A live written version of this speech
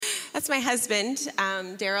That's my husband,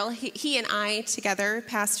 Daryl. He and I together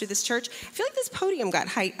pastor this church. I feel like this podium got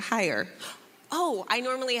higher. Oh, I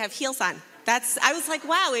normally have heels on. I was like,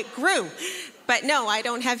 wow, it grew. But no, I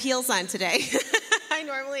don't have heels on today. I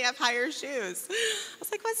normally have higher shoes. I was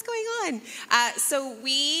like, what's going on? I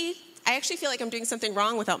actually feel like I'm doing something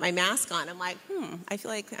wrong without my mask on. I'm like, I feel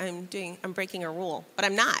like I'm breaking a rule, but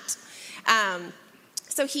I'm not.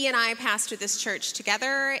 So he and I pastor this church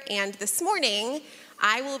together, and this morning,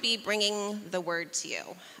 I will be bringing the word to you.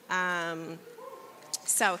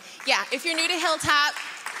 If you're new to Hilltop,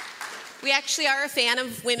 we actually are a fan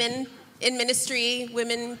of women in ministry,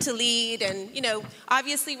 women to lead, and,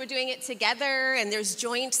 obviously we're doing it together, and there's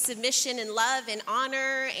joint submission and love and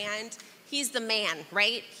honor, and he's the man,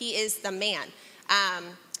 right? He is the man.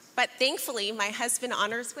 But thankfully, my husband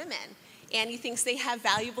honors women, and he thinks they have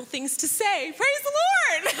valuable things to say. Praise the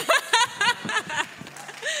Lord!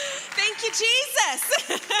 Thank you,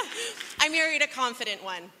 Jesus. I married a confident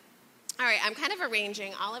one. All right, I'm kind of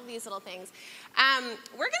arranging all of these little things.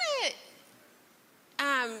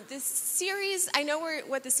 This series, I know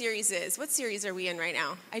what the series is. What series are we in right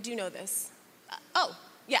now? I do know this.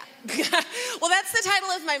 Yeah. Well, that's the title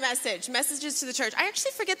of my message, Messages to the Church. I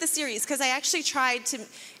actually forget the series because I actually tried to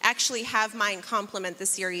actually have mine complement the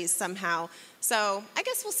series somehow. So I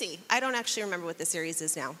guess we'll see. I don't actually remember what the series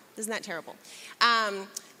is now. Isn't that terrible?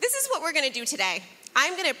 This is what we're going to do today.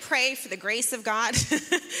 I'm going to pray for the grace of God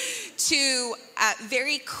to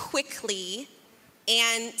very quickly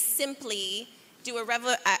and simply do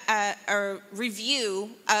a review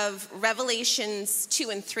of Revelations 2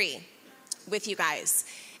 and 3 with you guys.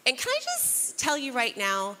 And can I just tell you right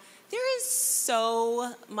now, there is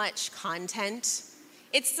so much content.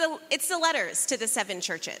 It's the letters to the 7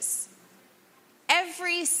 churches.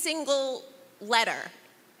 Every single letter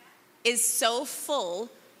is so full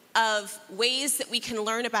of ways that we can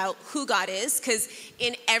learn about who God is, because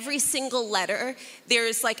in every single letter,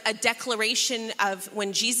 there's like a declaration of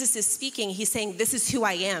when Jesus is speaking, he's saying, this is who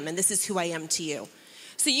I am, and this is who I am to you.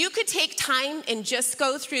 So you could take time and just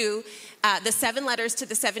go through the 7 letters to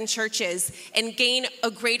the 7 churches and gain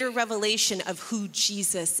a greater revelation of who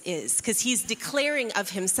Jesus is, because he's declaring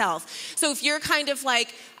of himself. So if you're kind of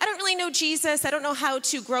like, I don't really know Jesus, I don't know how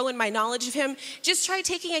to grow in my knowledge of him, just try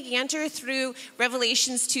taking a gander through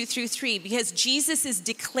Revelations 2 through 3, because Jesus is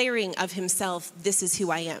declaring of himself, this is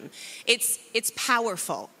who I am. It's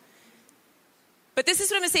powerful. But this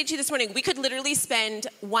is what I'm going to say to you this morning. We could literally spend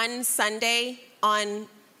one Sunday on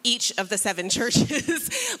each of the 7 churches.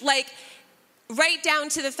 Right down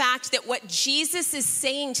to the fact that what Jesus is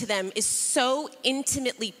saying to them is so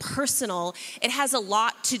intimately personal. It has a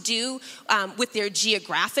lot to do with their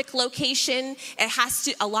geographic location. It has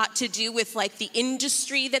a lot to do with the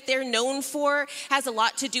industry that they're known for. It has a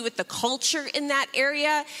lot to do with the culture in that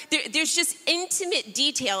area. There's just intimate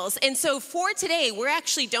details. And so for today, we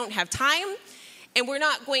actually don't have time. And we're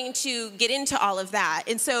not going to get into all of that.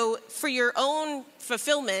 And so for your own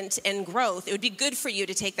fulfillment and growth, it would be good for you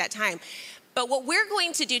to take that time. But what we're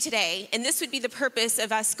going to do today, and this would be the purpose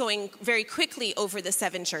of us going very quickly over the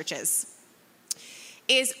 7 churches,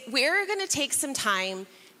 is we're going to take some time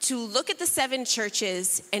to look at the 7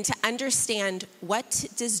 churches and to understand, what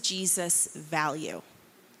does Jesus value?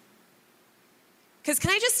 Because can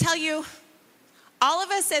I just tell you, all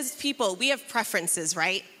of us as people, we have preferences,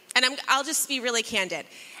 right? And I'll just be really candid.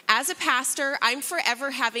 As a pastor, I'm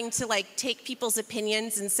forever having to take people's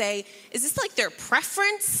opinions and say, is this their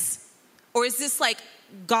preference? Or is this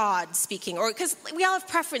God speaking? Or because we all have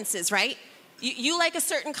preferences, right? You like a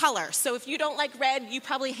certain color. So if you don't like red, you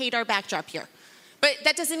probably hate our backdrop here. But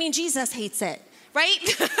that doesn't mean Jesus hates it, right?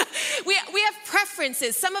 we have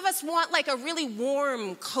preferences. Some of us want a really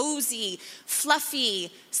warm, cozy, fluffy,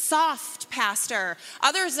 soft pastor.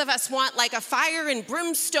 Others of us want a fire and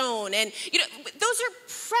brimstone. And those are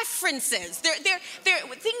preferences. They're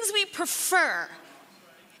things we prefer.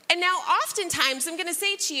 And now oftentimes I'm going to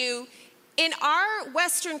say to you, in our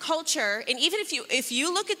Western culture, and even if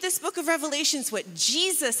you look at this book of Revelations, what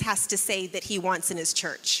Jesus has to say that he wants in his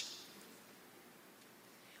church,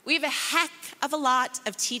 we have a heck of a lot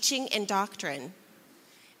of teaching and doctrine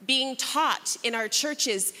being taught in our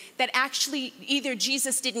churches that actually either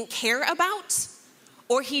Jesus didn't care about,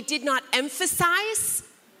 or he did not emphasize,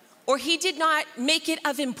 or he did not make it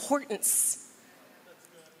of importance.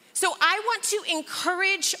 So I want to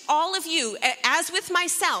encourage all of you, as with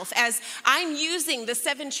myself, as I'm using the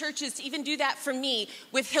 7 churches to even do that for me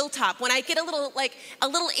with Hilltop. When I get a little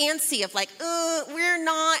antsy of we're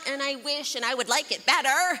not, and I wish, and I would like it better.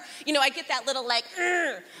 I get that little then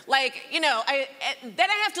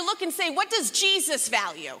I have to look and say, what does Jesus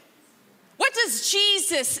value? What does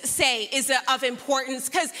Jesus say is of importance?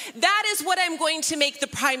 Because that is what I'm going to make the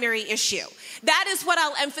primary issue. That is what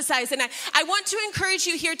I'll emphasize. And I want to encourage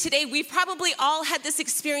you here today. We've probably all had this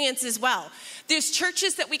experience as well. There's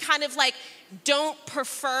churches that we kind of like don't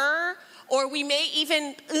prefer, or we may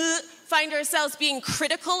even find ourselves being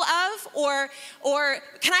critical of, or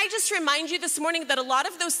can I just remind you this morning that a lot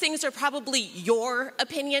of those things are probably your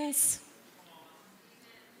opinions?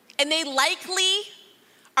 And they likely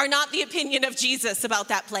are not the opinion of Jesus about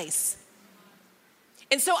that place.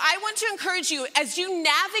 And so I want to encourage you as you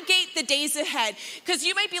navigate the days ahead, because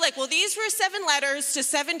you might be like, well, these were 7 letters to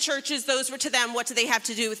 7 churches. Those were to them. What do they have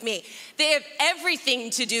to do with me? They have everything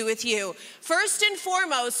to do with you. First and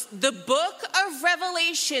foremost, the book of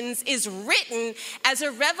Revelations is written as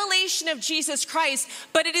a revelation of Jesus Christ,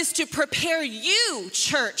 but it is to prepare you,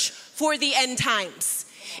 church, for the end times.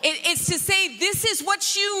 It's to say this is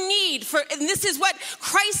what you need for, and this is what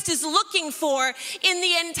Christ is looking for in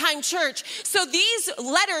the end time church. So these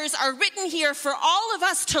letters are written here for all of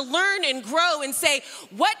us to learn and grow and say,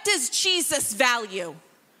 what does Jesus value?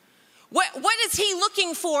 What is he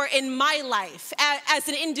looking for in my life as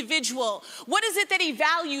an individual? What is it that he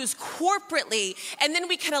values corporately? And then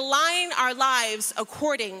we can align our lives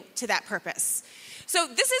according to that purpose. So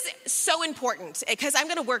this is so important because I'm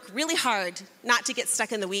going to work really hard not to get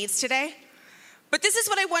stuck in the weeds today. But this is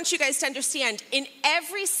what I want you guys to understand. In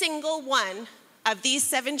every single one of these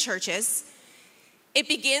 7 churches, it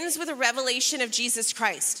begins with a revelation of Jesus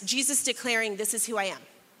Christ. Jesus declaring, this is who I am.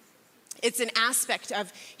 It's an aspect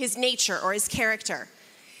of his nature or his character.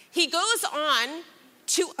 He goes on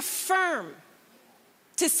to affirm,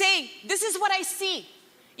 to say, this is what I see.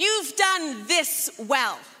 You've done this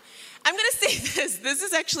well. I'm going to say this. This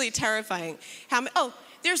is actually terrifying.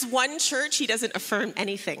 There's one church, he doesn't affirm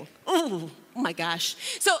anything. Oh my gosh.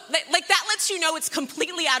 So like that lets you know it's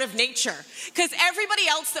completely out of nature. Because everybody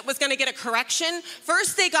else that was going to get a correction,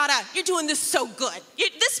 first they got you're doing this so good.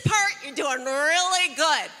 This part, you're doing really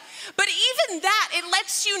good. But even that, it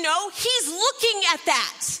lets you know he's looking at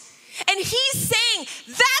that. And he's saying,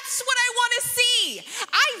 that's what I want to see.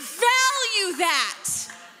 I value that.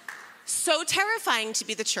 So terrifying to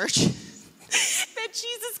be the church that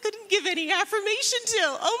Jesus couldn't give any affirmation to.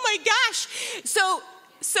 Oh my gosh.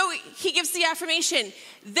 So he gives the affirmation.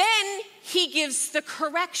 Then he gives the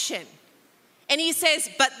correction. And he says,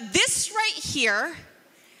 but this right here,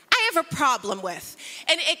 I have a problem with.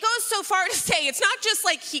 And it goes so far to say, it's not just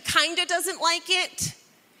like he kind of doesn't like it.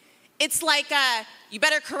 It's like, you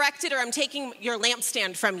better correct it or I'm taking your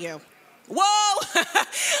lampstand from you. Whoa!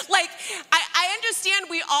 Like, I understand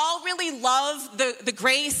we all really love the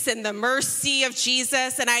grace and the mercy of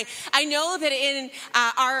Jesus. And I know that in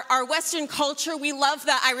our Western culture, we love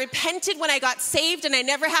that I repented when I got saved and I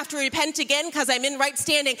never have to repent again because I'm in right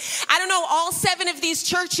standing. I don't know, all 7 of these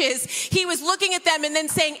churches, he was looking at them and then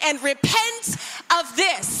saying, and repent of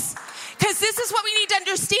this. Because this is what we need to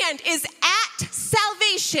understand is at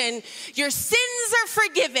salvation, your sins are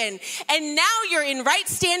forgiven, and now you're in right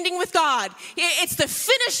standing with God. It's the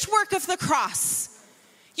finished work of the cross.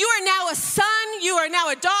 You are now a son, you are now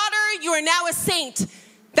a daughter, you are now a saint.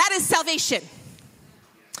 That is salvation.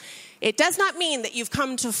 It does not mean that you've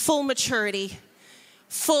come to full maturity,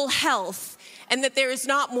 full health, and that there is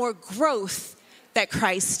not more growth that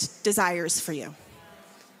Christ desires for you.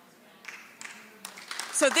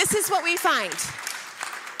 So this is what we find.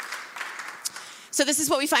 So this is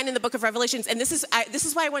what we find in the book of Revelations. And this is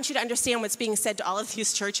why I want you to understand what's being said to all of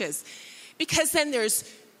these churches. Because then there's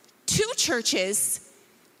 2 churches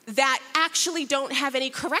that actually don't have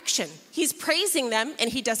any correction. He's praising them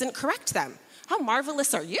and he doesn't correct them. How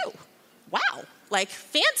marvelous are you? Wow, like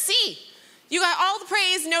fancy. You got all the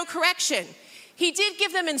praise, no correction. He did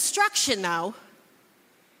give them instruction though.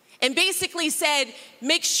 And basically said,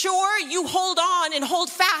 make sure you hold on and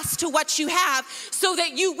hold fast to what you have so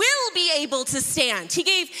that you will be able to stand. He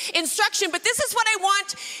gave instruction, but this is what I want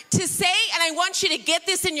to say, and I want you to get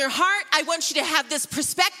this in your heart. I want you to have this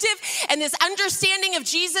perspective and this understanding of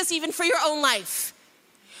Jesus even for your own life.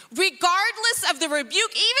 Regardless of the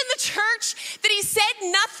rebuke, even the church that he said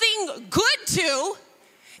nothing good to,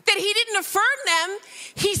 that he didn't affirm them,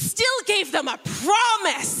 he still gave them a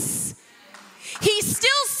promise. He still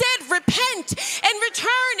said, repent and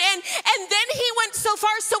return. And then he went so far.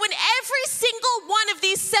 So in every single one of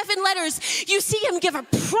these 7 letters, you see him give a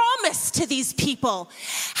promise to these people.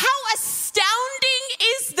 How astounding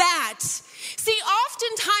is that? See, See,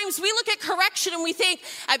 oftentimes we look at correction and we think,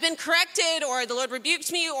 I've been corrected, or the Lord rebuked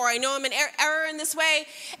me, or I know I'm in error in this way.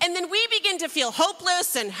 And then we begin to feel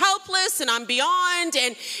hopeless and helpless, and I'm beyond,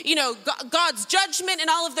 and God's judgment and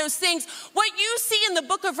all of those things. What you see in the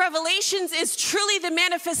book of Revelations is truly the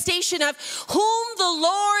manifestation of whom the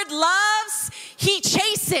Lord loves, he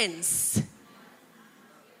chastens.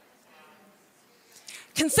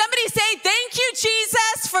 Can somebody say, thank you,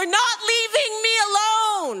 Jesus, for not leaving me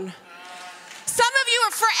alone? Some of you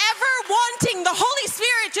are forever wanting the Holy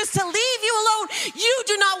Spirit just to leave you alone. You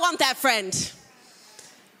do not want that, friend.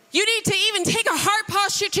 You need to even take a heart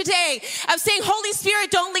posture today of saying, Holy Spirit,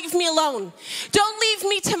 don't leave me alone. Don't leave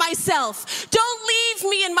me to myself. Don't leave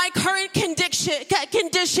me in my current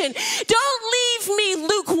condition. Don't leave me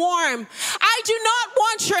lukewarm. I do not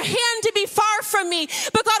want your hand to be far from me.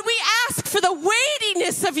 But God, we ask for the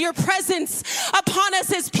weightiness of your presence upon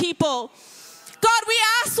us as people. God, we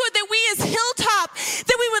ask, Lord, that we as Hilltop,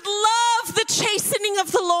 that we would love the chastening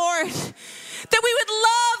of the Lord, that we would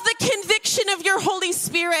love the conviction of your Holy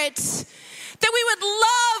Spirit, that we would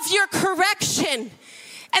love your correction, and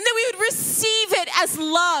that we would receive it as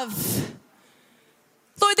love.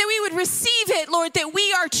 Lord, that we would receive it, Lord, that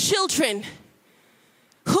we are children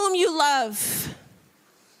whom you love.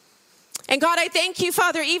 And God, I thank you,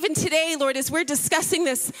 Father, even today, Lord, as we're discussing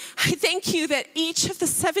this, I thank you that each of the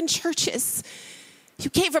 7 churches, you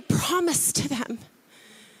gave a promise to them.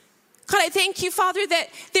 God, I thank you, Father, that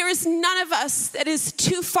there is none of us that is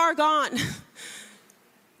too far gone.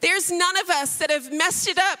 There's none of us that have messed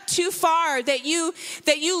it up too far, that you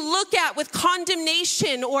look at with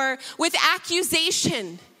condemnation or with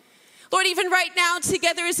accusation. Lord, even right now,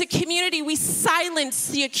 together as a community, we silence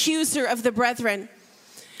the accuser of the brethren.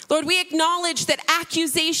 Lord, we acknowledge that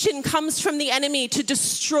accusation comes from the enemy to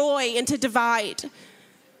destroy and to divide.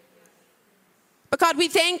 But God, we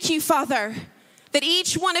thank you, Father, that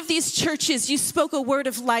each one of these churches, you spoke a word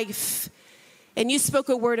of life and you spoke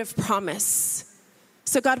a word of promise.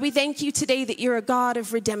 So God, we thank you today that you're a God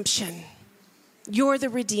of redemption. You're the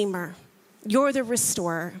Redeemer. You're the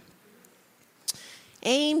Restorer.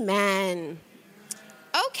 Amen.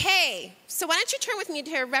 Okay, so why don't you turn with me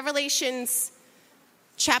to Revelations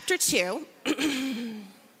chapter 2.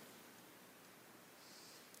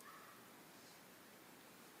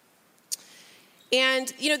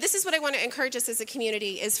 And, this is what I want to encourage us as a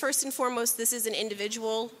community is first and foremost, this is an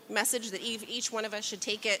individual message that each one of us should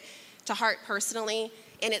take it to heart personally,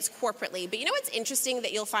 and it's corporately. But what's interesting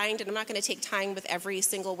that you'll find, and I'm not going to take time with every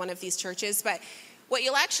single one of these churches, but what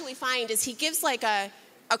you'll actually find is he gives like a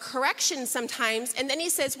correction sometimes, and then he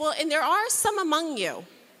says, well, and there are some among you.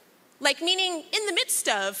 Like meaning in the midst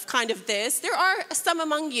of kind of this, there are some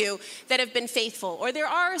among you that have been faithful, or there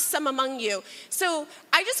are some among you. So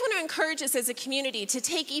I just want to encourage us as a community to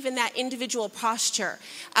take even that individual posture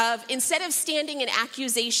of instead of standing in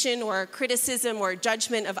accusation or criticism or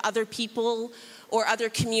judgment of other people or other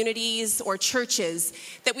communities or churches,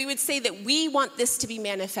 that we would say that we want this to be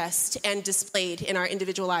manifest and displayed in our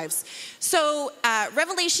individual lives. So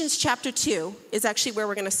Revelations chapter 2 is actually where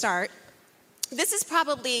we're going to start. This is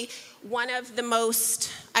probably one of the most,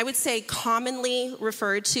 I would say, commonly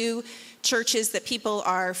referred to churches that people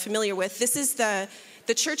are familiar with. This is the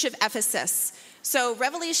church of Ephesus. So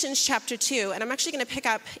Revelation chapter 2, and I'm actually going to pick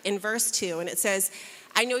up in verse 2, and it says,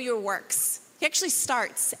 I know your works. He actually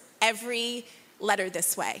starts every letter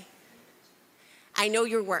this way. I know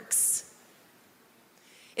your works.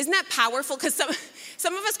 Isn't that powerful? Because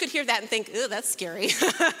some of us could hear that and think, ooh, that's scary.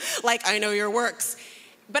 Like, I know your works.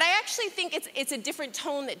 But I actually think it's a different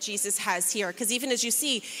tone that Jesus has here, because even as you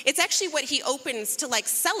see, it's actually what he opens to like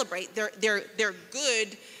celebrate their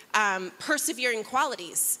good, persevering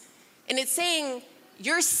qualities. And it's saying,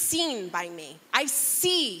 you're seen by me. I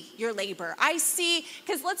see your labor. I see,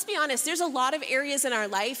 because let's be honest, there's a lot of areas in our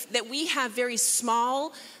life that we have very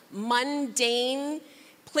small, mundane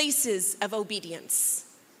places of obedience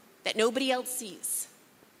that nobody else sees,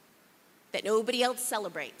 that nobody else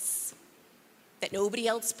celebrates, that nobody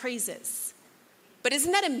else praises. But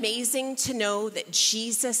isn't that amazing to know that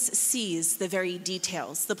Jesus sees the very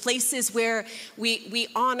details, the places where we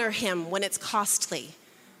honor him when it's costly,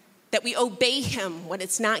 that we obey him when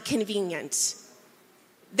it's not convenient,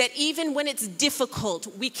 that even when it's difficult,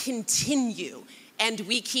 we continue and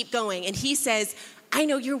we keep going. And he says, I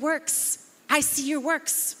know your works. I see your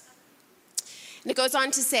works. And it goes on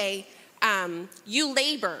to say, you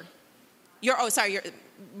labor. You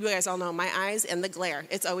guys all know my eyes and the glare.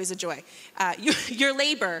 It's always a joy. Your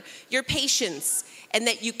labor, your patience, and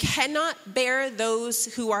that you cannot bear those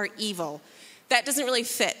who are evil, that doesn't really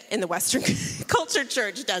fit in the Western culture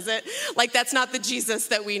church, does it? Like, that's not the Jesus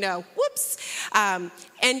that we know. Whoops. And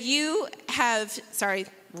you have, sorry,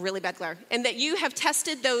 really bad glare, and that you have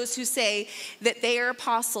tested those who say that they are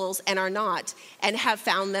apostles and are not, and have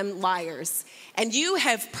found them liars. And you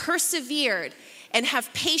have persevered and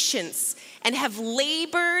have patience and have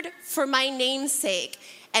labored for my name's sake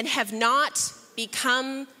and have not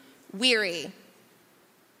become weary.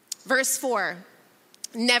 Verse 4,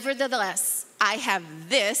 nevertheless, I have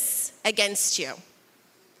this against you,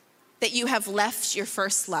 that you have left your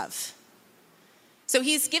first love. So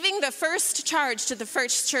he's giving the first charge to the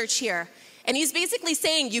first church here. And he's basically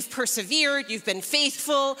saying, you've persevered, you've been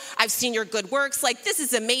faithful, I've seen your good works. Like, this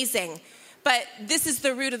is amazing. But this is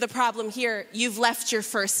the root of the problem here. You've left your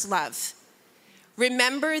first love.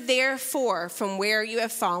 Remember, therefore, from where you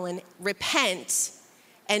have fallen, repent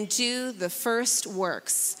and do the first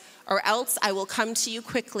works, or else I will come to you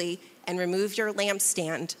quickly and remove your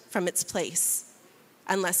lampstand from its place,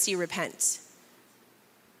 unless you repent.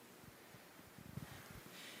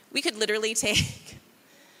 We could literally take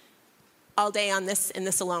all day on this and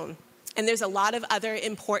this alone. And there's a lot of other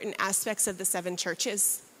important aspects of the 7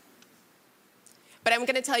 churches. But I'm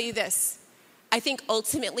going to tell you this. I think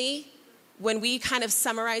ultimately, when we kind of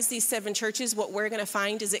summarize these 7 churches, what we're going to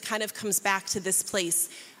find is it kind of comes back to this place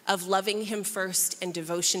of loving him first and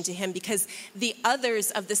devotion to him. Because the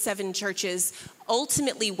others of the 7 churches,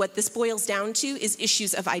 ultimately what this boils down to is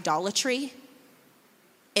issues of idolatry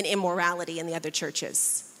and immorality in the other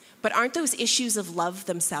churches. But aren't those issues of love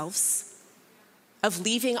themselves? Of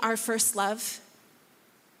leaving our first love?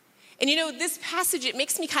 And you know, this passage, it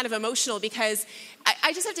makes me kind of emotional because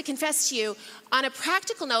I just have to confess to you, on a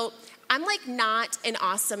practical note, I'm like not an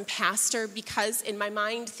awesome pastor because in my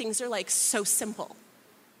mind, things are like so simple.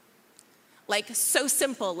 Like so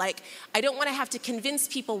simple. Like I don't want to have to convince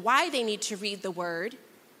people why they need to read the word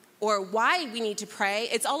or why we need to pray.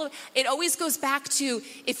 It always goes back to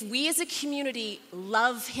if we as a community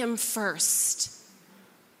love him first,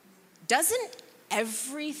 doesn't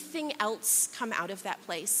everything else come out of that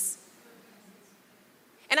place?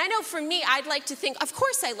 And I know for me, I'd like to think, of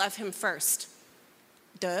course I love him first.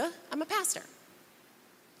 Duh, I'm a pastor.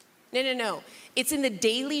 No. It's in the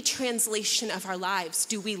daily translation of our lives.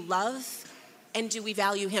 Do we love and do we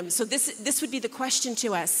value him? So this would be the question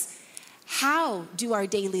to us. How do our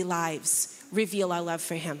daily lives reveal our love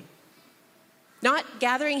for him? Not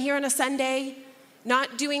gathering here on a Sunday,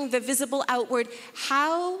 not doing the visible outward.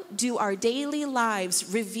 How do our daily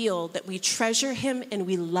lives reveal that we treasure him and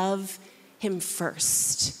we love him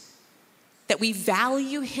first? That we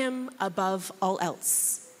value him above all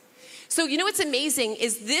else. So you know what's amazing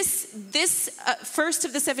is this first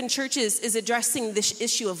of the 7 churches is addressing this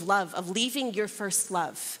issue of love, of leaving your first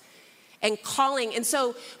love. And calling, and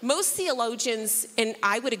so most theologians, and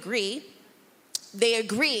I would agree, they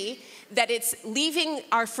agree that it's leaving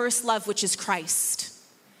our first love, which is Christ.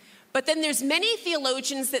 But then there's many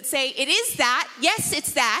theologians that say it is that, yes,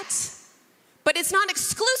 it's that, but it's not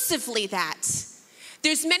exclusively that.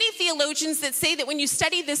 There's many theologians that say that when you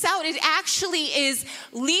study this out, it actually is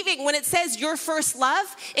leaving, when it says your first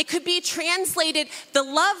love, it could be translated the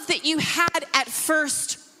love that you had at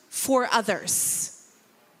first for others.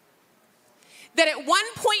 That at one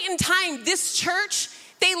point in time, this church,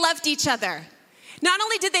 they loved each other. Not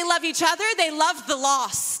only did they love each other, they loved the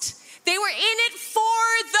lost. They were in it for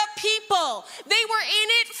the people. They were in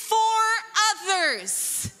it for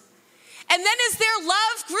others. And then as their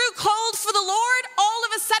love grew cold for the Lord, all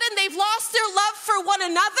of a sudden they've lost their love for one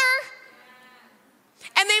another.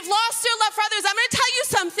 And they've lost their love for others. I'm going to tell you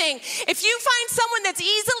something. If you find someone that's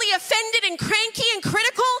easily offended and cranky and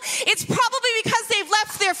critical, it's probably because they've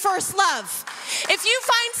left their first love. If you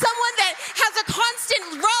find someone that has a constant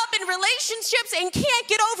rub in relationships and can't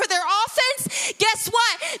get over their offense, guess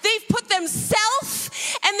what? They've put themselves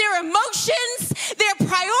and their emotions, their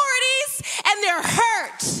priorities, and their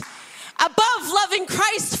hurt above loving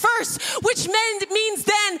Christ first, which means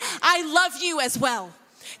then I love you as well.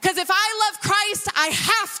 Because if I love Christ, I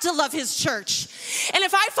have to love his church. And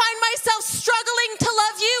if I find myself struggling to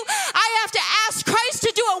love you, I have to ask Christ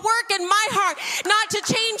to do a work in my heart, not to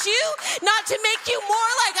change you, not to make you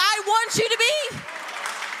more like I want you to be.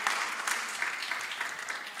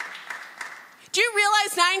 Do you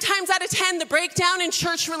realize 9 times out of 10, the breakdown in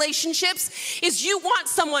church relationships is you want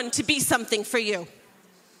someone to be something for you.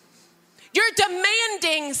 You're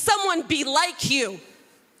demanding someone be like you.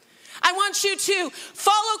 I want you to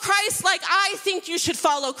follow Christ like I think you should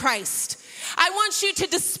follow Christ. I want you to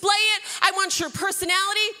display it. I want your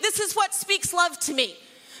personality. This is what speaks love to me.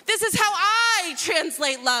 This is how I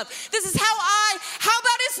translate love. How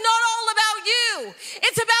about it's not all about you?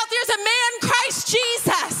 It's about there's a man, Christ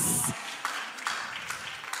Jesus.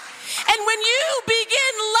 And when you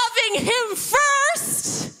begin loving him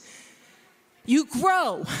first, you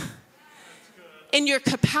grow in your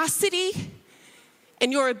capacity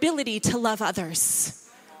and your ability to love others.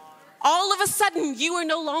 All of a sudden, you are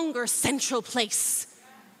no longer central place.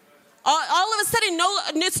 All of a sudden,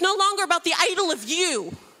 it's no longer about the idol of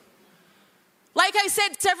you. Like I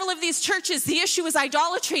said, several of these churches, the issue is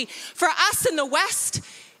idolatry. For us in the West,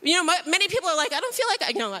 many people are like, I don't feel like,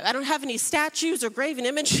 I don't have any statues or graven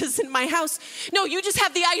images in my house. No, you just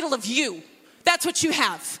have the idol of you. That's what you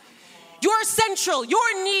have. Your central,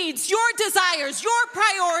 your needs, your desires, your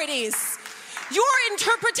priorities, your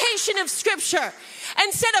interpretation of Scripture.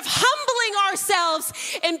 Instead of humbling ourselves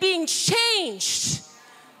and being changed.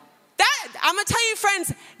 I'm going to tell you,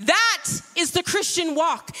 friends, that is the Christian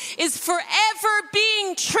walk, is forever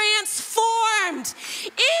being transformed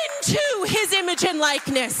into his image and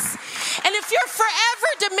likeness. And if you're forever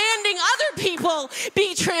demanding other people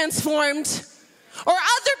be transformed or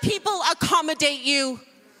other people accommodate you,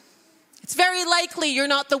 it's very likely you're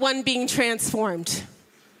not the one being transformed.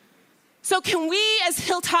 So can we as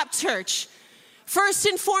Hilltop Church, first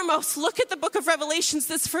and foremost, look at the book of Revelations,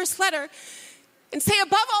 this first letter, and say,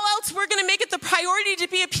 above all else, we're going to make it the priority to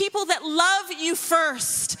be a people that love you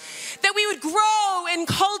first. That we would grow and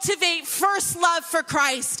cultivate first love for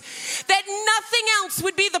Christ. That nothing else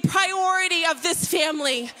would be the priority of this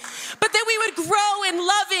family. But that we would grow in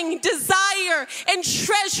loving, desire, and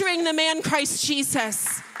treasuring the man Christ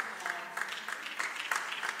Jesus.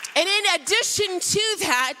 And in addition to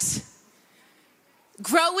that,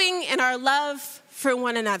 growing in our love for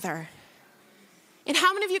one another. And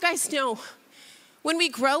how many of you guys know, when we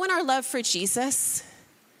grow in our love for Jesus,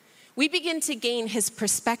 we begin to gain his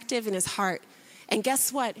perspective and his heart. And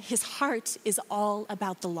guess what? His heart is all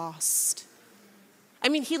about the lost. I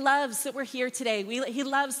mean, he loves that we're here today. He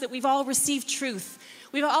loves that we've all received truth.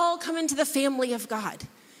 We've all come into the family of God.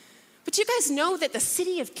 But you guys know that the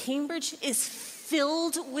city of Cambridge is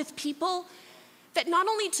filled with people that not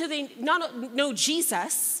only do they not know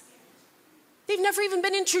Jesus, they've never even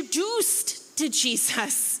been introduced to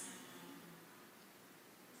Jesus.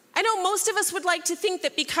 I know most of us would like to think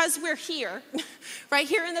that because we're here, right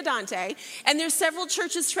here in the Dante, and there's several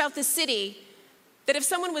churches throughout the city, that if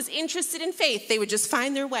someone was interested in faith, they would just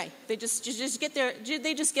find their way. They just get there.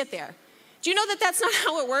 They just get there. Do you know that that's not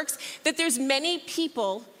how it works? That there's many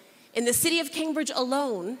people in the city of Cambridge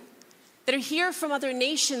alone that are here from other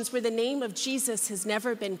nations where the name of Jesus has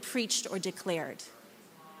never been preached or declared.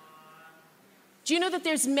 Do you know that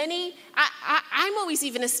there's many, I'm always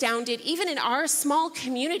even astounded, even in our small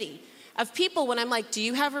community of people, when I'm like, do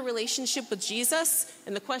you have a relationship with Jesus?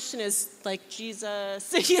 And the question is like,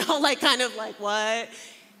 Jesus, kind of like what?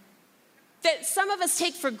 That some of us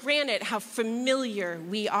take for granted how familiar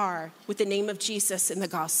we are with the name of Jesus in the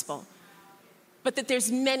gospel. But that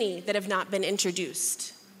there's many that have not been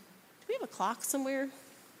introduced. Do we have a clock somewhere?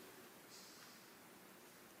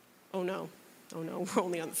 Oh no, we're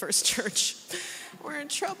only on the first church. We're in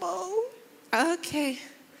trouble. Okay.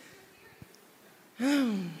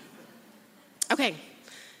 Okay,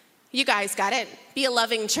 you guys got it. Be a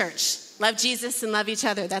loving church. Love Jesus and love each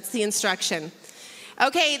other. That's the instruction.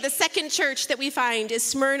 Okay, the second church that we find is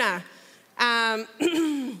Smyrna.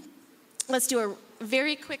 Let's do a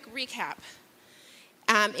very quick recap.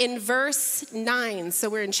 In verse 9, so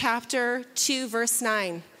we're in chapter 2, verse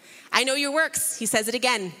 9. I know your works. He says it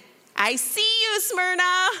again. I see you,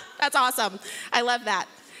 Smyrna. That's awesome. I love that.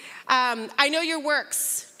 I know your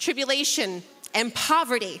works, tribulation, and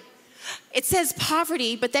poverty. It says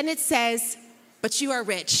poverty, but then it says, but you are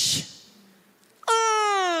rich.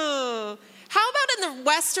 Oh, how about in the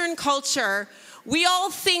Western culture, we all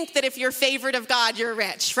think that if you're favored of God, you're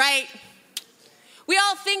rich, right? We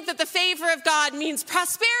all think that the favor of God means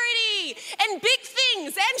prosperity and big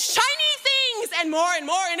things and shiny things and more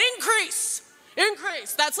and increase.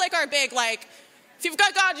 Increase. That's like our big, if you've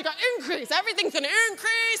got God, you got increase. Everything's going to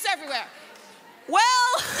increase everywhere.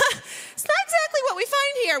 Well, it's not exactly what we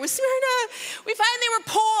find here with Smyrna. We find they were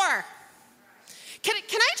poor.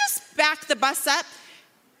 Can I just back the bus up?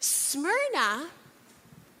 Smyrna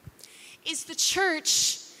is the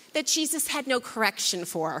church that Jesus had no correction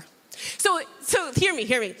for. So hear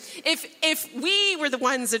me. If we were the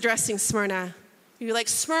ones addressing Smyrna, you'd be like,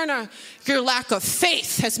 Smyrna, your lack of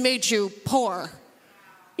faith has made you poor.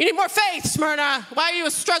 You need more faith, Smyrna. Why are you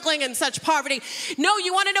struggling in such poverty? No,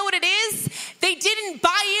 you want to know what it is? They didn't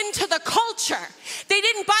buy into the culture. They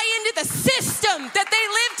didn't buy into the system that they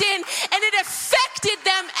lived in, and it affected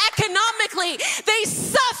them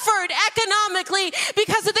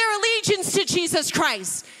Jesus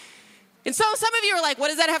Christ. And so some of you are like, what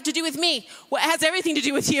does that have to do with me? Well, it has everything to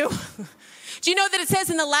do with you. Do you know that it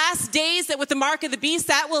says in the last days that with the mark of the beast,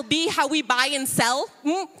 that will be how we buy and sell?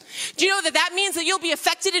 Do you know that that means that you'll be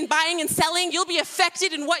affected in buying and selling? You'll be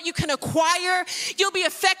affected in what you can acquire. You'll be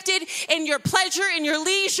affected in your pleasure, in your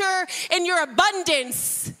leisure, in your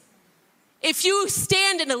abundance if you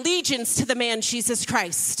stand in allegiance to the man Jesus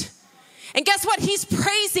Christ. And guess what? He's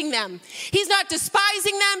praising them. He's not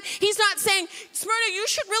despising them. He's not saying, Smyrna, you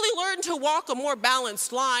should really learn to walk a more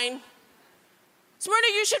balanced line. Smyrna,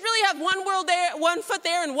 you should really have one foot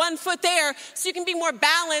there and one foot there so you can be more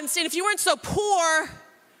balanced. And if you weren't so poor,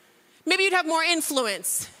 maybe you'd have more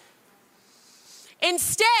influence.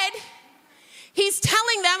 Instead, he's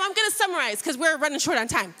telling them, I'm going to summarize because we're running short on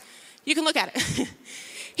time. You can look at it.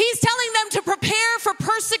 He's telling them to prepare for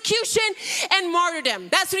persecution and martyrdom.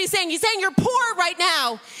 That's what he's saying. He's saying you're poor right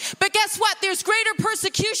now, but guess what? There's greater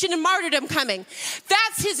persecution and martyrdom coming.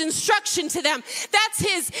 That's his instruction to them. That's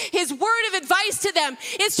his word of advice to them,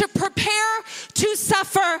 is to prepare to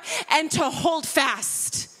suffer and to hold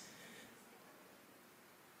fast.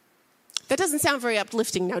 That doesn't sound very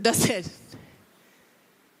uplifting now, does it?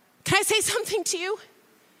 Can I say something to you?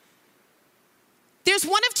 There's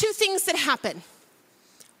one of two things that happen.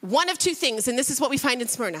 One of two things, and this is what we find in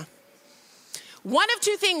Smyrna. One of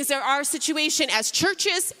two things are our situation as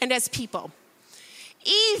churches and as people.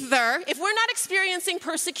 Either, if we're not experiencing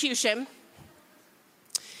persecution,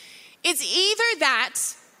 it's either that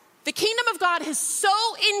the kingdom of God has so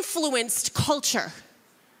influenced culture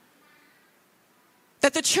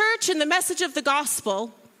that the church and the message of the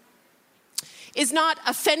gospel is not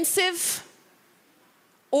offensive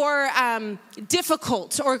or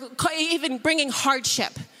difficult or even bringing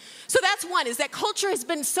hardship. So that's one, is that culture has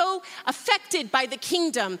been so affected by the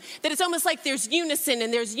kingdom that it's almost like there's unison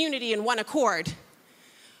and there's unity in one accord.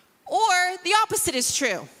 Or the opposite is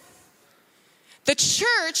true. The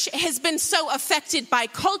church has been so affected by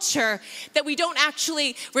culture that we don't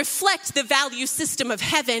actually reflect the value system of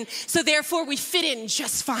heaven, so therefore we fit in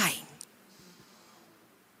just fine.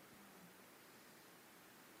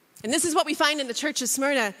 And this is what we find in the church of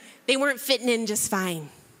Smyrna. They weren't fitting in just fine.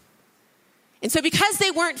 And so because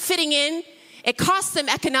they weren't fitting in, it cost them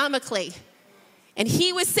economically. And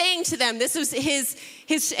he was saying to them, this was his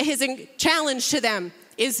challenge to them,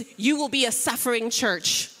 is you will be a suffering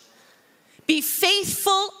church. Be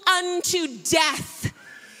faithful unto death,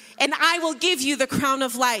 and I will give you the crown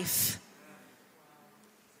of life.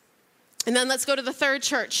 And then let's go to the third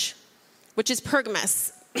church, which is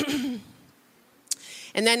Pergamos.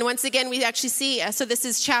 And then once again, we actually see, so this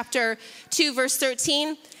is chapter 2, verse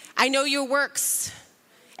 13. I know your works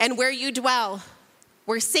and where you dwell,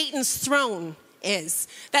 where Satan's throne is.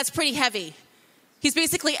 That's pretty heavy. He's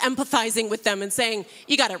basically empathizing with them and saying,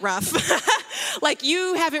 you got it rough. Like,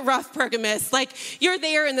 you have it rough, Pergamos. Like, you're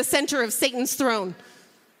there in the center of Satan's throne.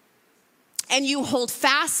 And you hold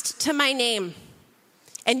fast to my name,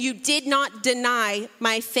 and you did not deny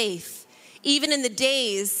my faith, even in the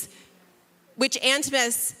days which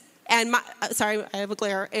Antipas and my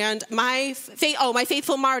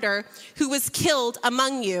faithful martyr, who was killed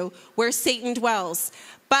among you, where Satan dwells.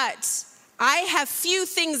 But I have few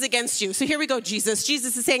things against you. So here we go, Jesus.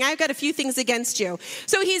 Jesus is saying, I've got a few things against you.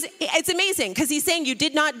 So it's amazing, because he's saying, you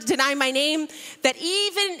did not deny my name, that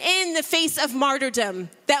even in the face of martyrdom,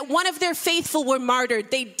 that one of their faithful were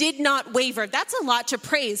martyred, they did not waver. That's a lot to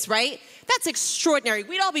praise, right? That's extraordinary.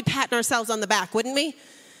 We'd all be patting ourselves on the back, wouldn't we?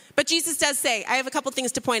 But Jesus does say, I have a couple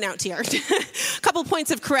things to point out here. A couple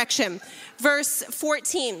points of correction. Verse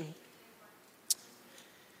 14.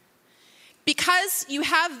 Because you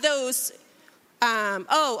have those,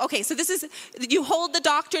 so this is, you hold the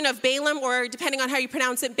doctrine of Balaam, or depending on how you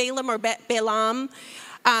pronounce it, Balaam or Balaam,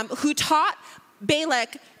 who taught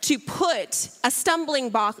Balak to put a stumbling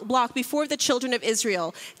block before the children of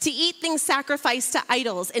Israel, to eat things sacrificed to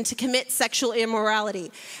idols, and to commit sexual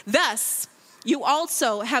immorality. Thus, you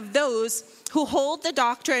also have those who hold the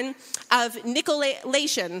doctrine of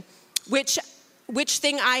Nicolaitan, which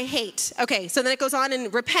thing I hate. Okay, so then it goes on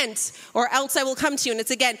and repent, or else I will come to you. And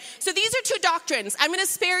it's again. So these are two doctrines. I'm going to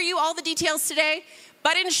spare you all the details today.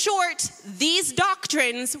 But in short, these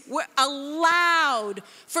doctrines were allowed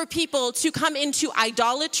for people to come into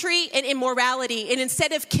idolatry and immorality. And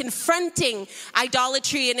instead of confronting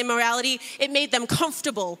idolatry and immorality, it made them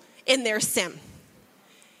comfortable in their sin.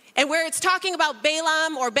 And where it's talking about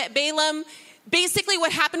Balaam or Balaam, basically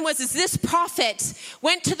what happened was this prophet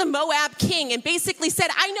went to the Moab king and basically said,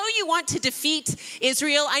 I know you want to defeat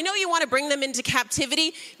Israel. I know you want to bring them into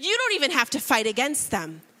captivity. You don't even have to fight against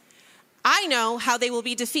them. I know how they will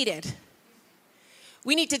be defeated.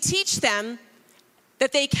 We need to teach them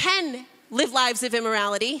that they can live lives of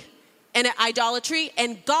immorality and idolatry,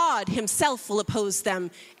 and God himself will oppose them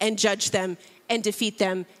and judge them and defeat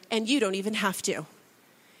them, and you don't even have to.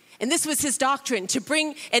 And this was his doctrine, to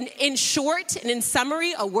bring, and in short and in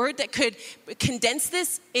summary, a word that could condense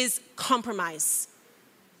this is compromise.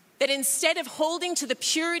 That instead of holding to the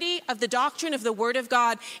purity of the doctrine of the Word of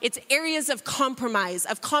God, it's areas of compromise,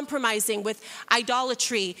 of compromising with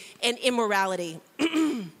idolatry and immorality.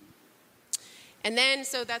 And then,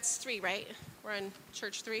 so that's 3, right? We're on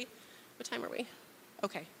church 3. What time are we?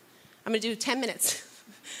 Okay. I'm going to do 10 minutes,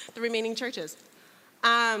 the remaining churches.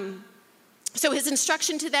 So his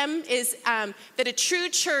instruction to them is that a true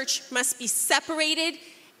church must be separated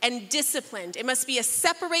and disciplined. It must be a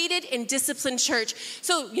separated and disciplined church.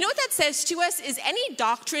 So you know what that says to us is any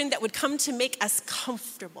doctrine that would come to make us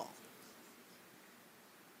comfortable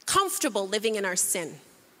living in our sin,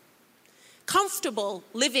 comfortable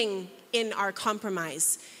living in our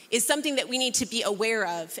compromise is something that we need to be aware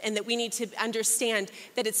of, and that we need to understand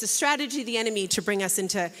that it's a strategy of the enemy to bring us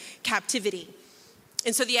into captivity.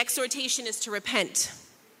 And so the exhortation is to repent.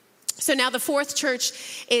 So now the 4th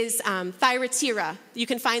church is Thyatira. You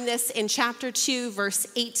can find this in chapter 2, verse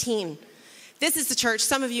 18. This is the church,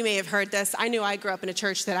 some of you may have heard this. I knew I grew up in a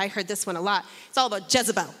church that I heard this one a lot. It's all about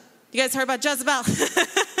Jezebel. You guys heard about Jezebel?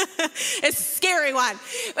 It's a scary one.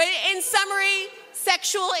 But in summary,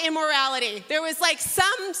 sexual immorality. There was like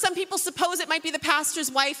some people suppose it might be the pastor's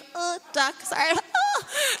wife. Duck, sorry.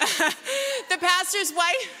 The pastor's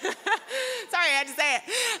wife. Sorry, I had to say it.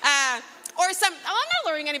 I'm not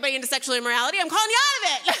luring anybody into sexual immorality. I'm calling you out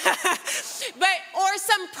of it. Or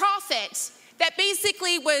some prophet that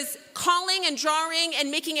basically was calling and drawing and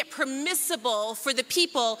making it permissible for the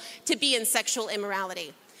people to be in sexual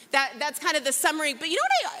immorality. That's kind of the summary. But you know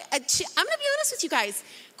what? I'm going to be honest with you guys.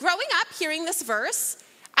 Growing up, hearing this verse,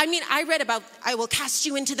 I read about, I will cast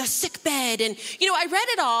you into the sick bed. And, I read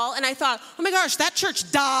it all and I thought, oh my gosh, that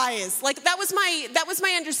church dies. Like that was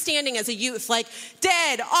my understanding as a youth. Like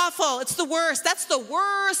dead, awful, it's the worst. That's the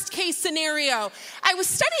worst case scenario. I was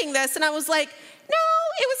studying this and I was like, no,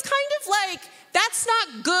 it was kind of like, that's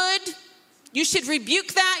not good. You should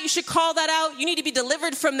rebuke that. You should call that out. You need to be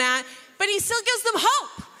delivered from that. But he still gives them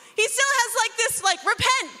hope. He still has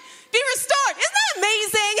repent. Be restored. Isn't that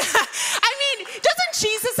amazing? Doesn't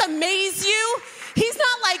Jesus amaze you? He's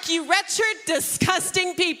not like, you wretched,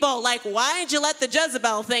 disgusting people. Like, why did you let the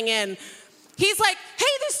Jezebel thing in? He's like, hey,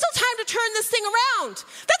 there's still time to turn this thing around.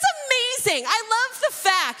 That's amazing. I love the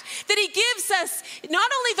fact that he gives us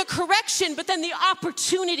not only the correction, but then the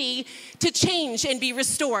opportunity to change and be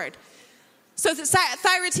restored. So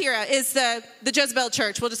Thyatira is the Jezebel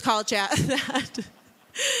church. We'll just call it that.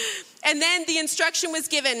 And then the instruction was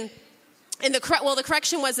given, and the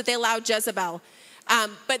correction was that they allowed Jezebel.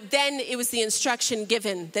 But then it was the instruction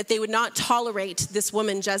given that they would not tolerate this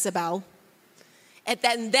woman Jezebel.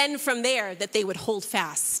 And then from there, that they would hold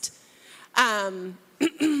fast. So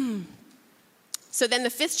then the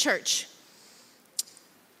 5th church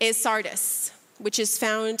is Sardis, which is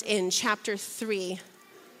found in chapter 3,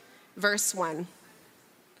 verse 1.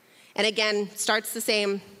 And again, starts the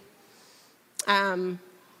same.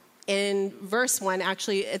 In verse 1,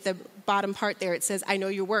 actually, at the bottom part there, it says, I know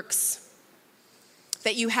your works,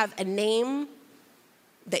 that you have a name,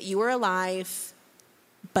 that you are alive,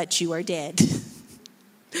 but you are dead.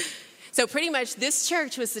 So pretty much this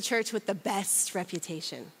church was the church with the best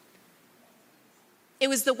reputation. It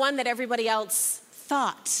was the one that everybody else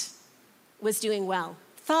thought was doing well,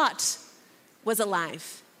 thought was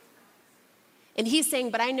alive. And he's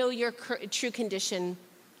saying, but I know your true condition,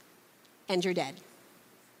 and you're dead.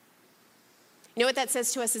 You know what that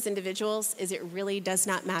says to us as individuals? Is it really does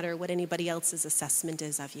not matter what anybody else's assessment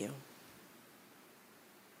is of you.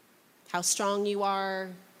 How strong you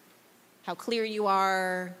are, how clear you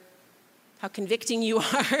are, how convicting you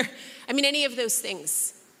are. Any of those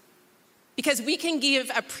things. Because we can give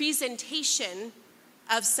a presentation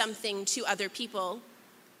of something to other people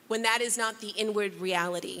when that is not the inward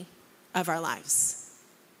reality of our lives.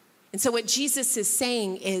 And so what Jesus is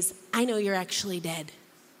saying is, I know you're actually dead.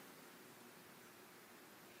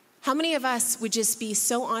 How many of us would just be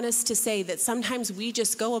so honest to say that sometimes we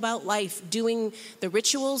just go about life doing the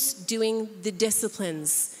rituals, doing the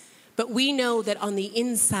disciplines, but we know that on the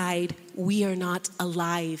inside, we are not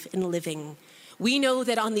alive and living. We know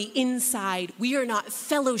that on the inside, we are not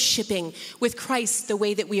fellowshipping with Christ the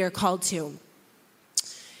way that we are called to.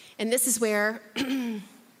 And this is where,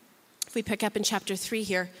 if we pick up in chapter 3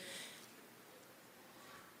 here,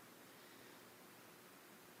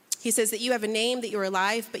 he says that you have a name, that you are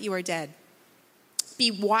alive, but you are dead.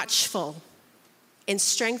 Be watchful and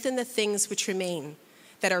strengthen the things which remain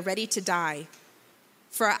that are ready to die.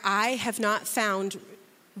 For I have not found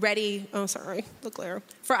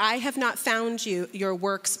you your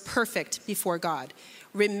works perfect before God.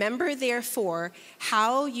 Remember, therefore,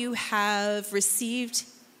 how you have received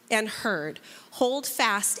and heard. Hold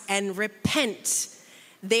fast and repent.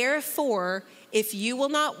 Therefore, if you will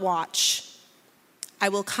not watch, I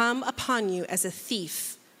will come upon you as a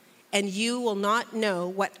thief, and you will not know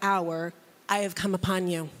what hour I have come upon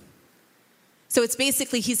you. So it's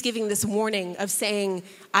basically, he's giving this warning of saying,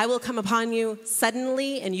 I will come upon you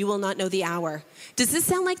suddenly, and you will not know the hour. Does this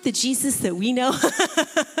sound like the Jesus that we know?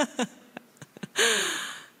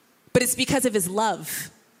 But it's because of his love.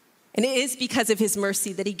 And it is because of his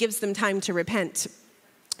mercy that he gives them time to repent.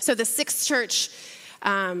 So the sixth church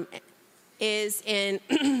is in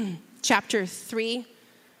chapter 3,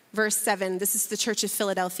 verse 7. This is the church of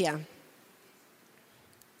Philadelphia.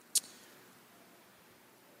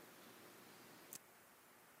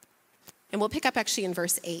 And we'll pick up actually in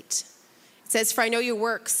verse 8. It says, for I know your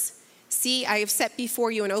works. See, I have set before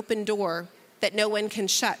you an open door that no one can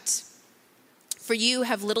shut. For you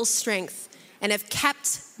have little strength and have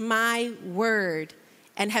kept my word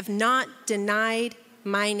and have not denied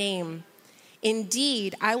my name.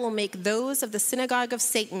 Indeed, I will make those of the synagogue of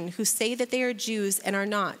Satan who say that they are Jews and are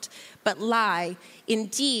not, but lie.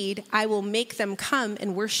 Indeed, I will make them come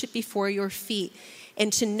and worship before your feet,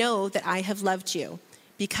 and to know that I have loved you,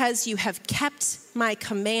 because you have kept my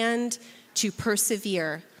command to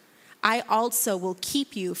persevere. I also will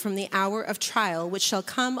keep you from the hour of trial, which shall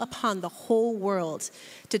come upon the whole world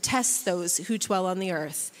to test those who dwell on the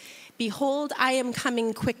earth. Behold, I am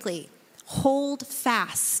coming quickly. Hold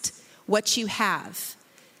fast what you have,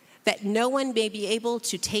 that no one may be able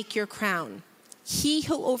to take your crown. He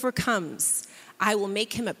who overcomes, I will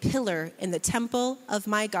make him a pillar in the temple of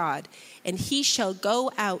my God, and he shall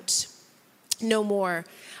go out no more.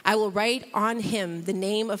 I will write on him the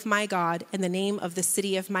name of my God and the name of the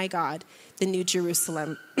city of my God, the New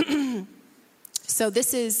Jerusalem. So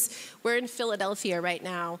we're in Philadelphia right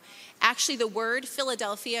now. Actually, the word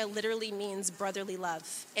Philadelphia literally means brotherly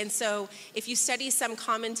love. And so if you study some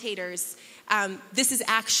commentators, this is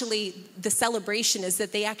actually, the celebration is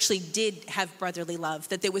that they actually did have brotherly love,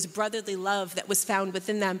 that there was brotherly love that was found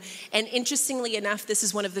within them. And interestingly enough, this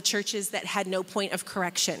is one of the churches that had no point of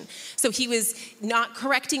correction. So he was not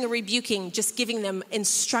correcting or rebuking, just giving them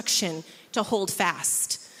instruction to hold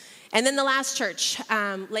fast. And then the last church,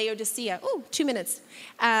 Laodicea. 2 minutes.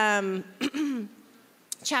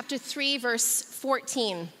 Chapter 3, verse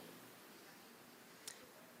 14.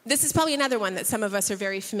 This is probably another one that some of us are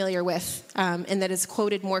very familiar with, and that is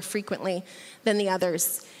quoted more frequently than the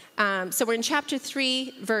others. So we're in chapter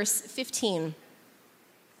 3, verse 15.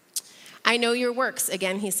 I know your works,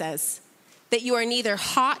 again, he says, that you are neither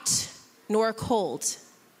hot nor cold.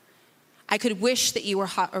 I could wish that you were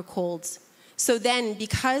hot or cold. So then,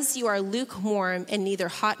 because you are lukewarm and neither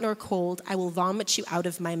hot nor cold, I will vomit you out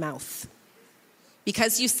of my mouth.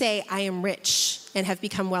 Because you say, I am rich and have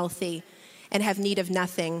become wealthy and have need of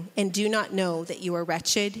nothing, and do not know that you are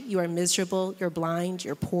wretched, you are miserable, you're blind,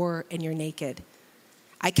 you're poor, and you're naked.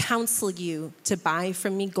 I counsel you to buy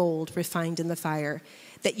from me gold refined in the fire,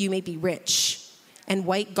 that you may be rich, and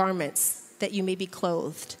white garments, that you may be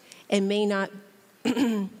clothed, and may not...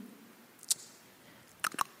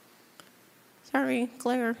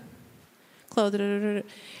 glare. Clothed,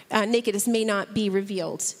 nakedness may not be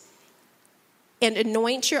revealed. And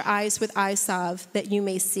anoint your eyes with eye salve that you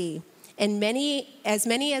may see. And as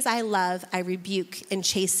many as I love, I rebuke and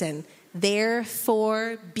chasten.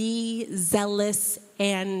 Therefore, be zealous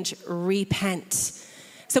and repent.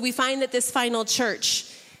 So we find that this final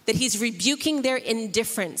church, that he's rebuking their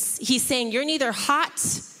indifference. He's saying, you're neither hot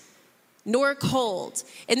nor cold.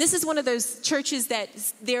 And this is one of those churches that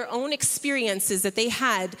their own experiences that they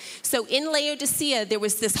had. So in Laodicea, there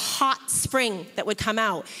was this hot spring that would come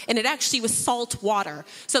out, and it actually was salt water.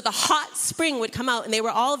 So the hot spring would come out, and they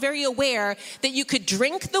were all very aware that you could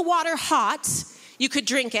drink the water hot, you could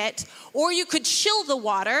drink it, or you could chill the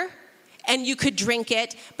water and you could drink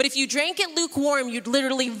it. But if you drank it lukewarm, you'd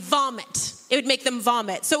literally vomit. It would make them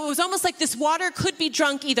vomit. So it was almost like this water could be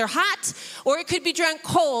drunk either hot or it could be drunk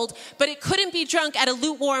cold, but it couldn't be drunk at a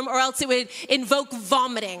lukewarm or else it would invoke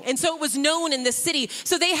vomiting. And so it was known in the city.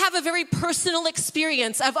 So they have a very personal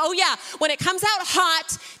experience of, oh yeah, when it comes out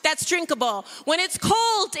hot, that's drinkable. When it's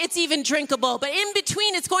cold, it's even drinkable. But in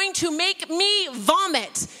between, it's going to make me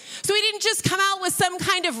vomit. So he didn't just come out with some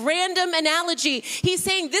kind of random analogy. He's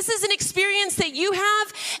saying, this is an experience that you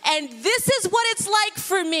have, and this is what it's like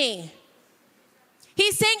for me.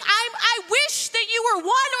 He's saying, I wish that you were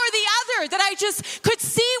one or the other, that I just could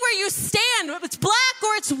see where you stand. It's black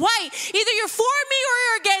or it's white. Either you're for me or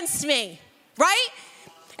you're against me, right?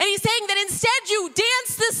 And he's saying that instead you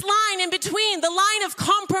dance this line in between, the line of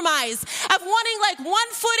compromise, of wanting like 1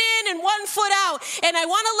 foot in and 1 foot out. And I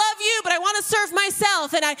want to love you, but I want to serve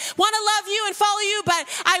myself. And I want to love you and follow you, but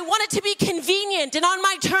I want it to be convenient and on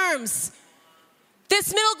my terms. This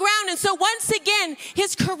middle ground. And so once again,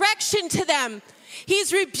 his correction to them,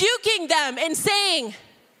 he's rebuking them and saying,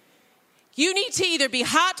 you need to either be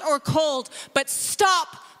hot or cold, but stop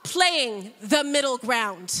playing the middle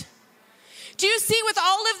ground. Do you see with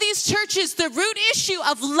all of these churches, the root issue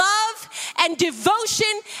of love and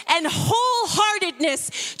devotion and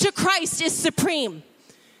wholeheartedness to Christ is supreme.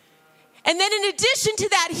 And then in addition to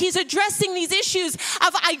that, he's addressing these issues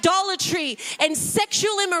of idolatry and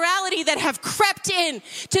sexual immorality that have crept in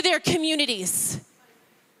to their communities.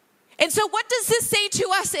 And so what does this say to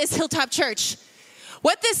us as Hilltop Church?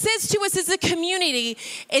 What this says to us as a community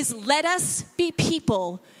is let us be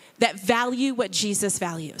people that value what Jesus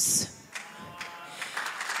values.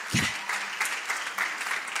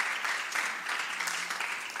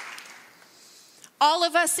 All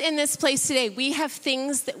of us in this place today, we have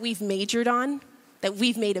things that we've majored on, that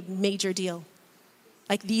we've made a major deal.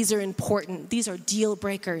 Like these are important. These are deal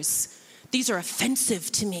breakers. These are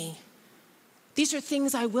offensive to me. These are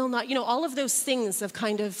things I will not, all of those things have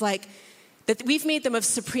kind of like, that we've made them of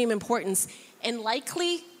supreme importance. And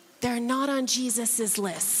likely, they're not on Jesus's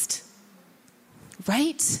list.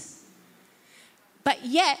 Right? But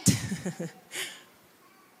yet,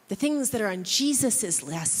 the things that are on Jesus's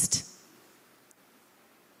list,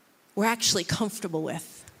 we're actually comfortable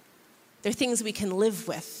with. They're things we can live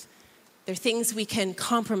with. They're things we can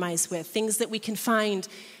compromise with, things that we can find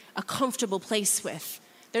a comfortable place with.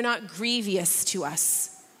 They're not grievous to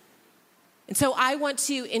us. And so I want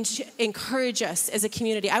to encourage us as a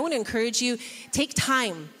community. I want to encourage you, take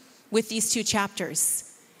time with these 2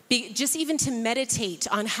 chapters. Just even to meditate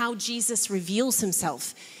on how Jesus reveals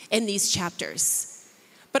himself in these chapters.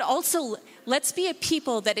 But also, let's be a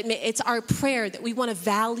people that it's our prayer that we want to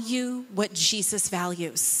value what Jesus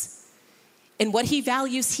values. And what he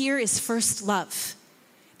values here is first love,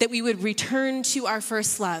 that we would return to our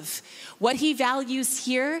first love. What he values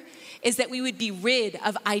here is that we would be rid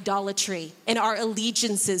of idolatry and our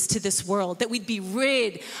allegiances to this world, that we'd be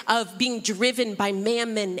rid of being driven by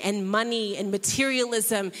mammon and money and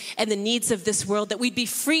materialism and the needs of this world, that we'd be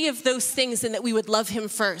free of those things and that we would love him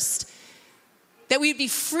first. That we'd be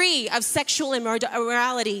free of sexual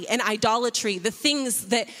immorality and idolatry, the things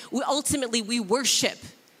that ultimately we worship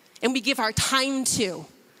and we give our time to,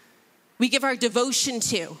 we give our devotion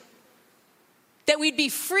to. That we'd be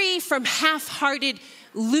free from half-hearted,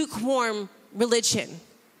 lukewarm religion.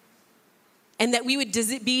 And that we would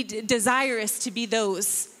be desirous to be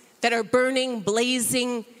those that are burning,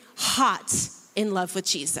 blazing hot in love with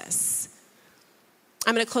Jesus.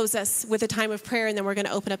 I'm going to close us with a time of prayer and then we're going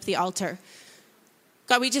to open up the altar.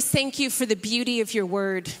 God, we just thank you for the beauty of your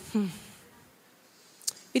word.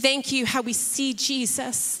 We thank you how we see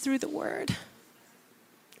Jesus through the word.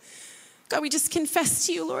 God, we just confess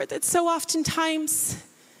to you, Lord, that so oftentimes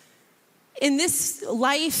in this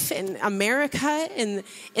life in America, in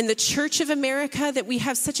the Church of America, that we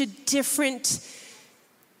have such a different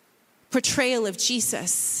portrayal of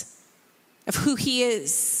Jesus, of who he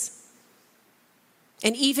is,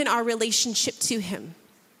 and even our relationship to him.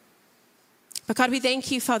 But God, we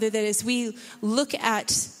thank you, Father, that as we look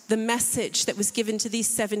at the message that was given to these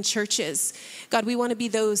 7 churches, God, we want to be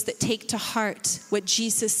those that take to heart what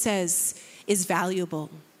Jesus says is valuable.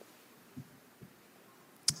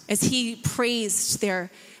 As he praised their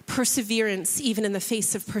perseverance even in the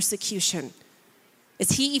face of persecution,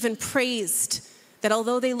 as he even praised that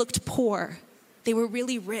although they looked poor, they were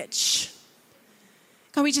really rich.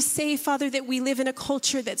 God, we just say, Father, that we live in a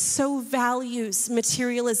culture that so values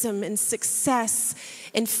materialism and success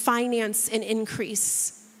and finance and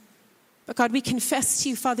increase. But God, we confess to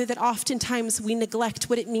you, Father, that oftentimes we neglect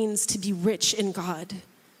what it means to be rich in God.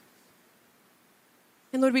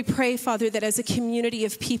 And Lord, we pray, Father, that as a community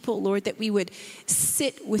of people, Lord, that we would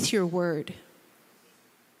sit with your word,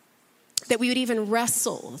 that we would even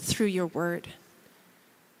wrestle through your word.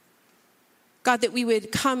 God, that we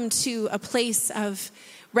would come to a place of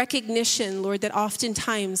recognition, Lord, that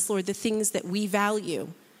oftentimes, Lord, the things that we value,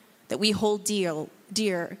 that we hold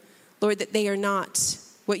dear, Lord, that they are not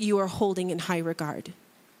what you are holding in high regard.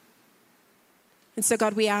 And so,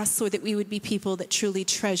 God, we ask, Lord, that we would be people that truly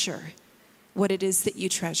treasure what it is that you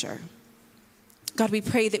treasure. God, we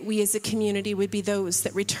pray that we as a community would be those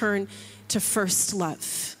that return to first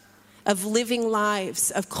love, of living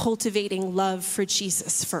lives, of cultivating love for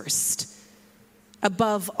Jesus first,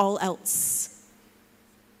 above all else.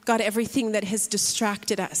 God, everything that has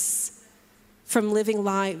distracted us from living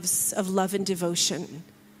lives of love and devotion.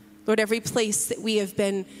 Lord, every place that we have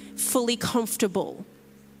been fully comfortable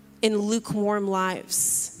in lukewarm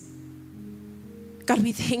lives. God,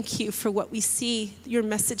 we thank you for what we see, your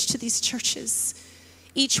message to these churches.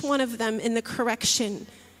 Each one of them in the correction,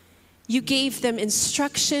 you gave them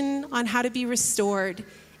instruction on how to be restored,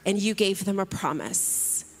 and you gave them a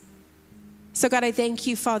promise. So God, I thank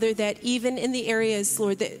you, Father, that even in the areas,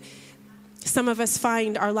 Lord, that some of us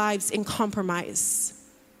find our lives in compromise,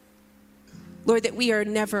 Lord, that we are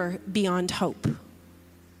never beyond hope.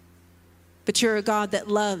 But you're a God that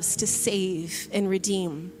loves to save and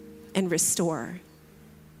redeem and restore.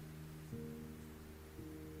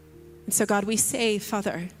 And so, God, we say,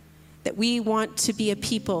 Father, that we want to be a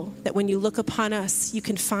people that when you look upon us, you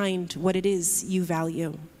can find what it is you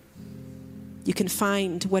value. You can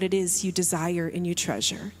find what it is you desire and you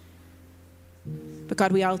treasure. But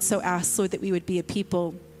God, we also ask, Lord, that we would be a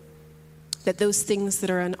people that those things that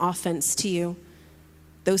are an offense to you,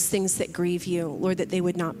 those things that grieve you, Lord, that they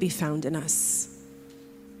would not be found in us.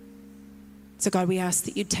 So God, we ask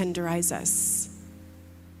that you'd tenderize us,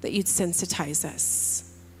 that you'd sensitize us.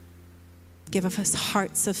 Give us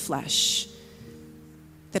hearts of flesh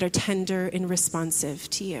that are tender and responsive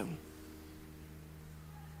to you.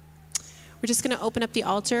 We're just going to open up the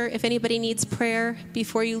altar. If anybody needs prayer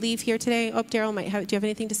before you leave here today. Oh, Daryl might have, do you have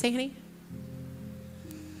anything to say, honey?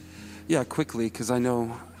 Yeah, quickly, because I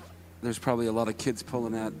know there's probably a lot of kids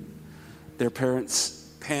pulling at their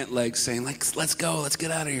parents' pant legs saying, like, let's go, let's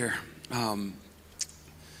get out of here.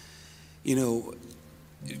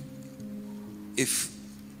 If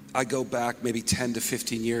I go back maybe 10 to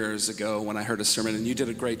 15 years ago when I heard a sermon, and you did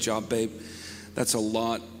a great job, babe. That's a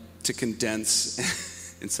lot to condense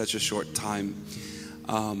in such a short time.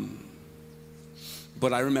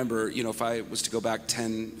 But I remember, if I was to go back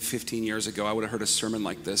 10, 15 years ago, I would have heard a sermon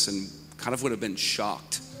like this and kind of would have been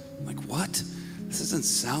shocked. Like, what? This doesn't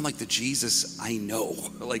sound like the Jesus I know.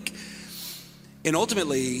 And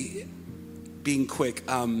ultimately, being quick,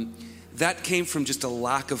 that came from just a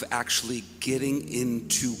lack of actually getting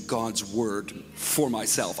into God's word for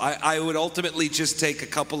myself. I would ultimately just take a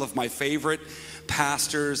couple of my favorite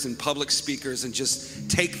pastors and public speakers and just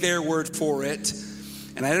take their word for it.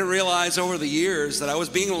 And I didn't realize over the years that I was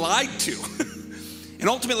being lied to. And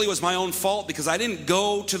ultimately it was my own fault because I didn't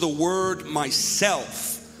go to the word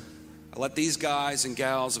myself. I let these guys and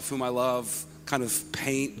gals of whom I love kind of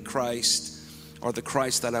paint Christ, or the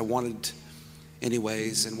Christ that I wanted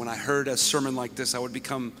anyways. And when I heard a sermon like this, I would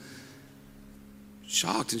become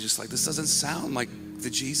shocked and just like, this doesn't sound like the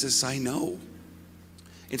Jesus I know.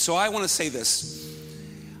 And so I want to say this.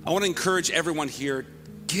 I want to encourage everyone here,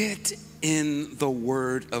 get in the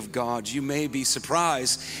Word of God. You may be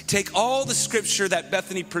surprised. Take all the scripture that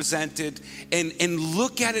Bethany presented and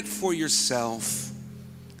look at it for yourself.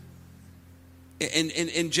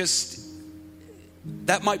 And just,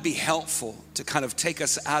 that might be helpful to kind of take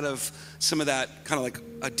us out of some of that kind of like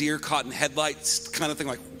a deer caught in headlights kind of thing,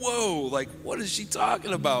 like, whoa, like, what is she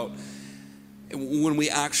talking about? And when we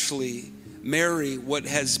actually marry what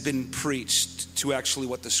has been preached to actually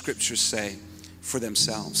what the scriptures say for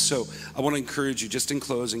themselves. So I want to encourage you, just in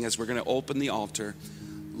closing, as we're going to open the altar,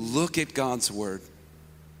 look at God's word.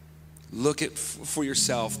 Look at for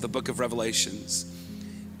yourself the book of Revelations.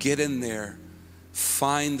 Get in there.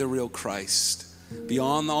 Find the real Christ.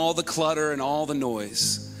 Beyond all the clutter and all the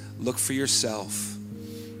noise, look for yourself.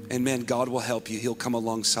 And man, God will help you. He'll come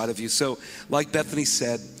alongside of you. So like Bethany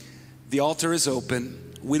said, the altar is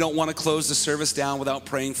open. We don't want to close the service down without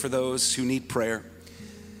praying for those who need prayer.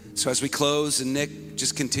 So as we close and Nick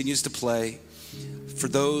just continues to play, for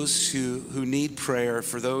those who need prayer,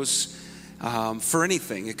 for those, for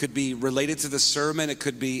anything, it could be related to the sermon, it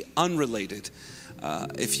could be unrelated.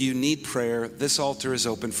 If you need prayer, this altar is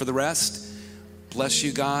open. For the rest, bless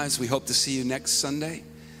you guys. We hope to see you next Sunday.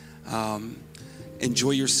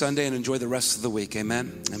 Enjoy your Sunday and enjoy the rest of the week.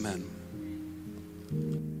 Amen. Amen.